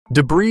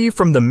Debris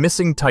from the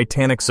missing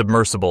Titanic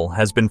submersible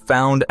has been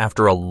found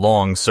after a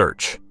long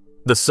search.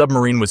 The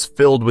submarine was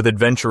filled with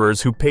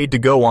adventurers who paid to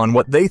go on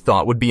what they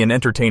thought would be an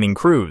entertaining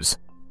cruise.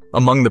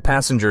 Among the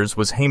passengers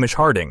was Hamish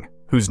Harding,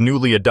 whose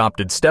newly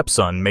adopted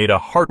stepson made a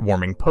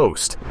heartwarming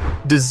post.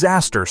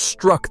 Disaster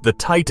struck the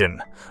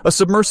Titan, a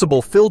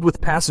submersible filled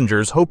with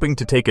passengers hoping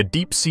to take a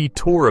deep-sea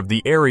tour of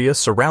the area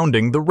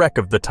surrounding the wreck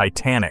of the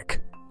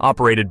Titanic.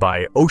 Operated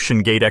by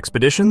OceanGate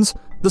Expeditions,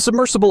 the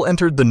submersible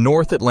entered the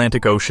North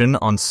Atlantic Ocean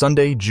on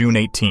Sunday, June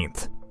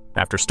 18th.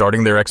 After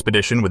starting their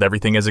expedition with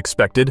everything as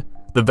expected,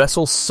 the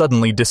vessel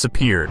suddenly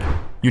disappeared.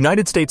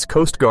 United States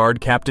Coast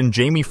Guard Captain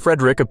Jamie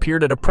Frederick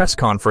appeared at a press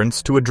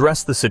conference to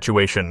address the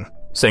situation,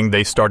 saying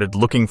they started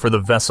looking for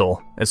the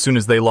vessel as soon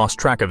as they lost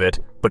track of it,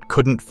 but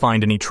couldn't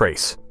find any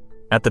trace.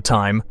 At the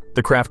time,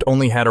 the craft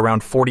only had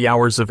around 40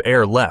 hours of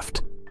air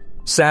left.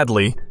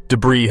 Sadly,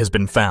 debris has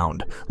been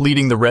found,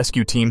 leading the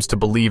rescue teams to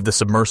believe the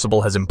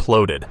submersible has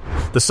imploded.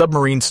 The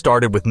submarine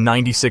started with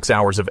 96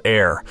 hours of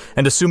air,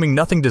 and assuming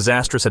nothing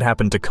disastrous had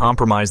happened to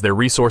compromise their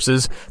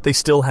resources, they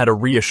still had a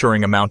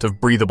reassuring amount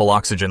of breathable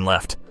oxygen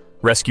left.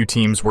 Rescue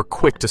teams were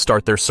quick to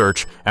start their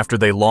search after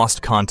they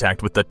lost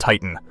contact with the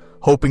Titan,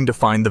 hoping to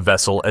find the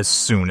vessel as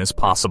soon as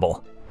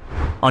possible.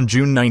 On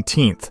June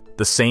 19th,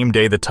 the same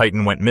day the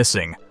Titan went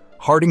missing,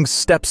 Harding's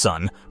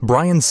stepson,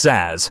 Brian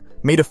Zaz,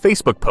 made a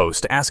Facebook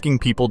post asking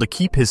people to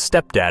keep his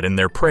stepdad in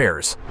their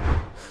prayers.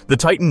 The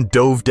Titan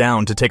dove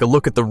down to take a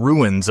look at the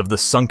ruins of the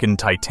sunken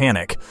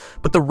Titanic,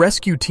 but the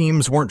rescue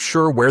teams weren't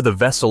sure where the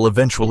vessel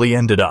eventually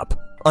ended up.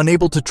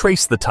 Unable to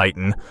trace the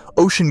Titan,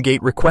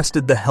 OceanGate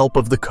requested the help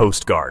of the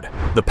Coast Guard,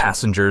 the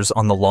passengers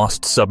on the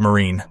lost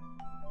submarine.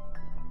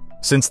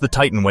 Since the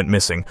Titan went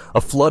missing,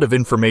 a flood of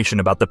information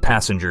about the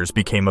passengers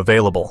became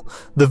available.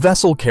 The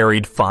vessel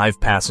carried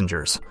 5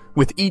 passengers,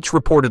 with each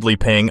reportedly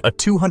paying a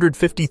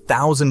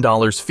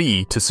 $250,000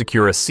 fee to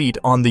secure a seat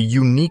on the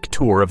unique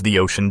tour of the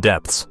ocean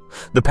depths.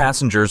 The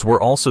passengers were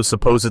also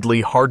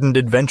supposedly hardened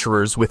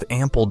adventurers with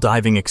ample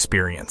diving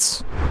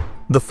experience.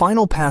 The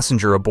final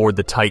passenger aboard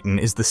the Titan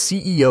is the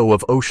CEO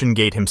of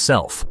OceanGate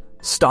himself,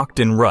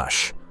 Stockton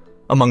Rush.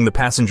 Among the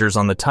passengers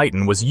on the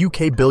Titan was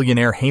UK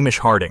billionaire Hamish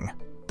Harding.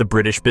 The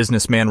British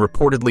businessman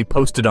reportedly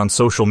posted on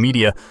social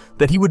media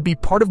that he would be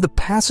part of the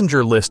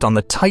passenger list on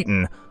the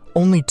Titan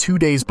only 2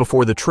 days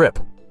before the trip.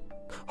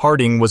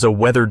 Harding was a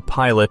weathered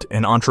pilot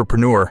and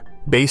entrepreneur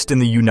based in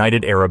the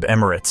United Arab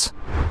Emirates.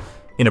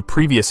 In a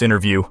previous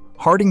interview,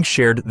 Harding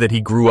shared that he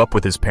grew up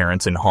with his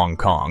parents in Hong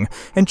Kong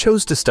and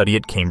chose to study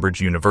at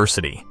Cambridge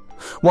University.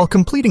 While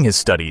completing his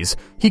studies,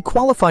 he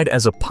qualified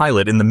as a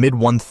pilot in the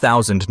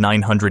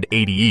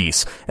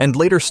mid-1980s and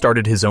later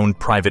started his own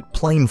private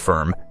plane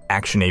firm,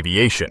 Action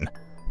Aviation.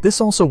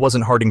 This also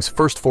wasn't Harding's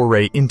first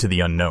foray into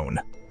the unknown.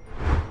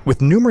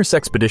 With numerous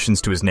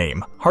expeditions to his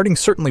name, Harding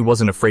certainly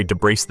wasn't afraid to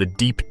brace the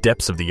deep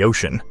depths of the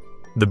ocean.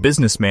 The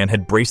businessman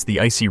had braced the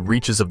icy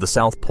reaches of the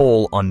South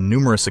Pole on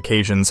numerous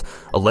occasions,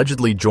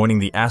 allegedly joining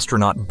the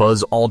astronaut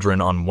Buzz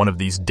Aldrin on one of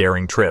these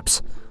daring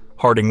trips.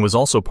 Harding was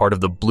also part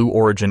of the Blue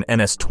Origin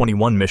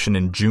NS-21 mission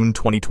in June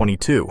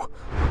 2022.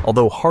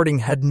 Although Harding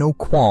had no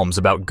qualms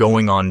about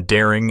going on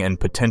daring and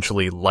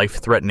potentially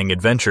life-threatening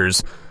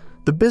adventures,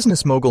 the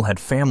business mogul had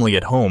family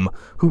at home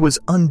who was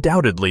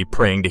undoubtedly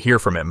praying to hear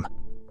from him.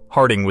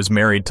 Harding was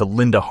married to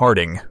Linda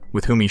Harding,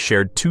 with whom he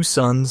shared 2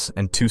 sons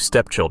and 2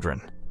 stepchildren.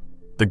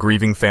 The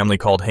grieving family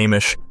called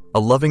Hamish a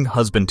loving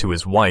husband to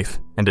his wife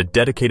and a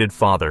dedicated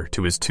father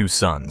to his 2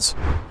 sons.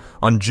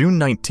 On June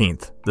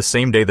 19th, the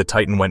same day the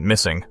Titan went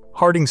missing,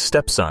 Harding's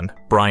stepson,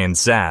 Brian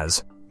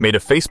Zaz, made a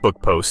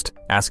Facebook post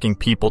asking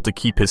people to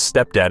keep his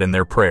stepdad in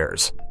their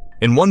prayers.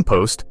 In one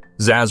post,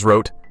 Zaz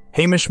wrote,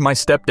 "Hamish, my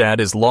stepdad,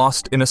 is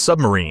lost in a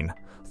submarine.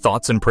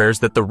 Thoughts and prayers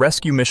that the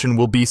rescue mission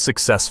will be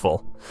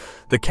successful."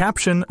 The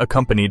caption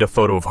accompanied a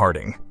photo of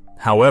Harding.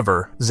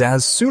 However,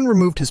 Zaz soon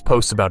removed his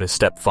posts about his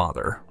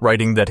stepfather,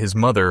 writing that his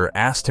mother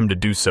asked him to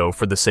do so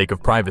for the sake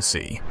of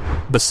privacy.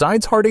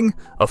 Besides Harding,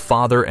 a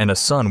father and a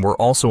son were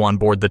also on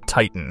board the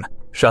Titan.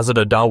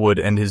 Shahzada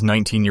Dawood and his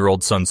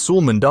 19-year-old son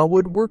Sulman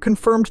Dawood were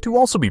confirmed to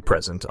also be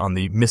present on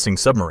the missing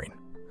submarine.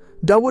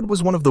 Dawood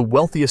was one of the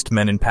wealthiest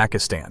men in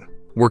Pakistan,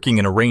 working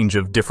in a range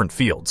of different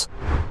fields.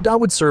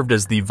 Dawood served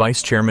as the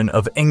vice chairman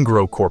of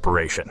Engro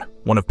Corporation,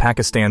 one of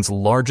Pakistan's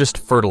largest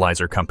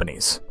fertilizer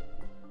companies.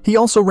 He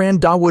also ran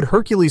Dawood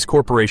Hercules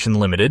Corporation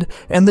Limited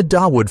and the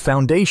Dawood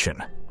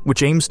Foundation,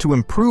 which aims to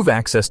improve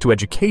access to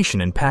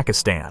education in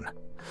Pakistan.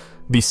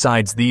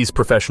 Besides these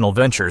professional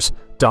ventures,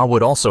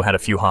 Dawood also had a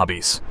few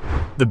hobbies.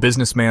 The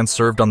businessman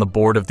served on the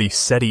board of the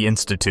SETI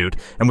Institute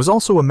and was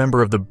also a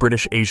member of the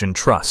British Asian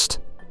Trust.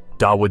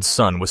 Dawood's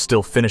son was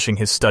still finishing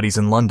his studies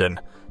in London.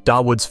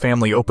 Dawood's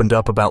family opened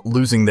up about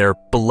losing their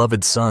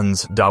beloved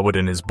sons, Dawood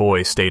and his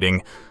boy,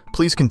 stating,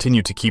 "Please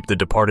continue to keep the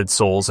departed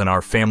souls and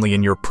our family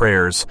in your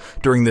prayers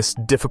during this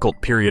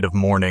difficult period of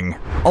mourning."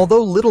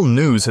 Although little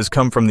news has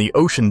come from the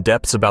ocean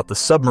depths about the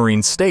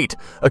submarine state,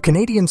 a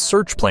Canadian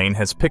search plane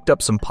has picked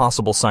up some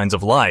possible signs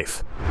of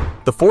life.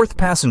 The 4th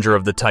passenger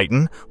of the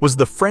Titan was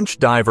the French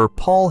diver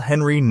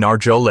Paul-Henri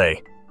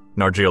Nargeolet.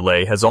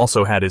 Nargeolet has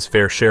also had his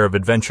fair share of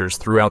adventures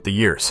throughout the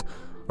years.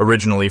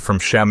 Originally from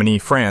Chamonix,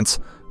 France,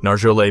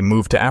 Nargeolet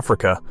moved to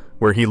Africa,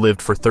 where he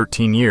lived for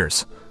 13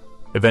 years.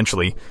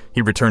 Eventually,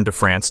 he returned to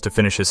France to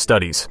finish his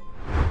studies.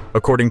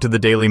 According to the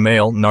Daily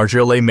Mail,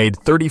 Nargeolet made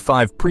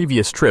 35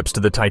 previous trips to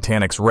the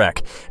Titanic's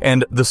wreck,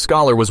 and the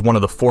scholar was one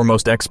of the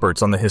foremost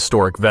experts on the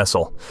historic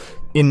vessel.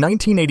 In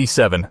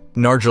 1987,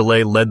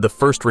 Nargeolet led the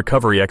first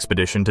recovery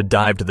expedition to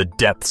dive to the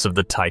depths of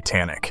the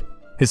Titanic.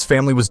 His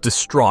family was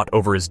distraught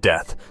over his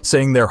death,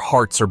 saying their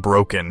hearts are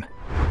broken.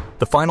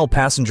 The final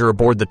passenger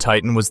aboard the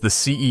Titan was the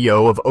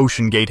CEO of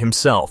OceanGate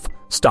himself,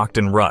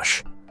 Stockton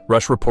Rush.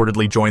 Rush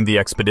reportedly joined the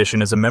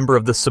expedition as a member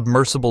of the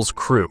submersible's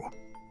crew.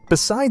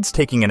 Besides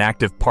taking an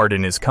active part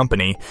in his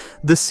company,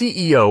 the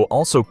CEO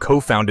also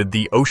co-founded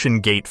the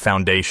OceanGate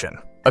Foundation,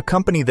 a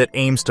company that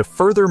aims to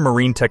further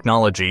marine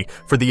technology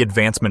for the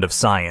advancement of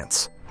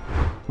science.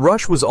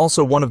 Rush was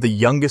also one of the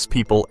youngest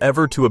people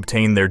ever to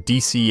obtain their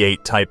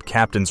DC-8 type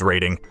captain's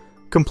rating,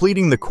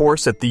 completing the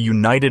course at the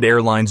United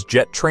Airlines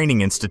Jet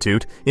Training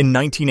Institute in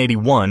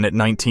 1981 at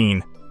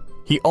 19.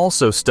 He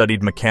also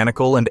studied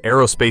mechanical and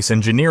aerospace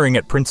engineering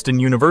at Princeton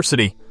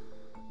University.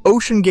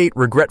 OceanGate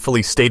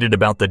regretfully stated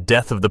about the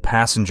death of the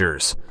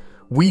passengers,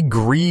 "We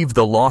grieve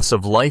the loss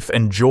of life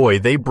and joy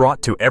they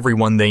brought to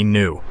everyone they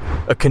knew."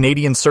 A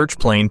Canadian search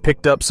plane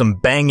picked up some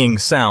banging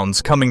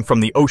sounds coming from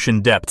the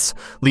ocean depths,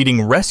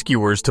 leading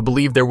rescuers to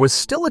believe there was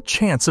still a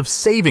chance of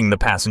saving the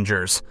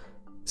passengers.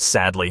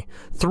 Sadly,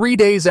 3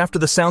 days after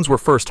the sounds were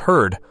first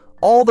heard,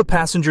 all the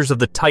passengers of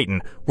the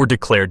Titan were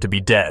declared to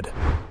be dead.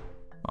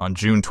 On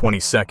June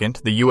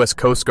 22nd, the U.S.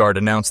 Coast Guard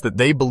announced that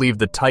they believed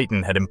the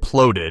Titan had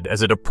imploded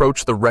as it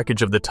approached the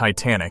wreckage of the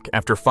Titanic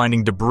after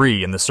finding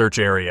debris in the search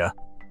area.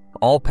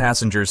 All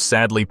passengers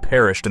sadly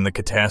perished in the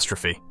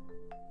catastrophe.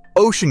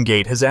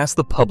 OceanGate has asked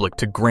the public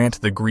to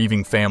grant the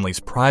grieving families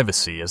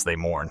privacy as they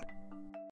mourn.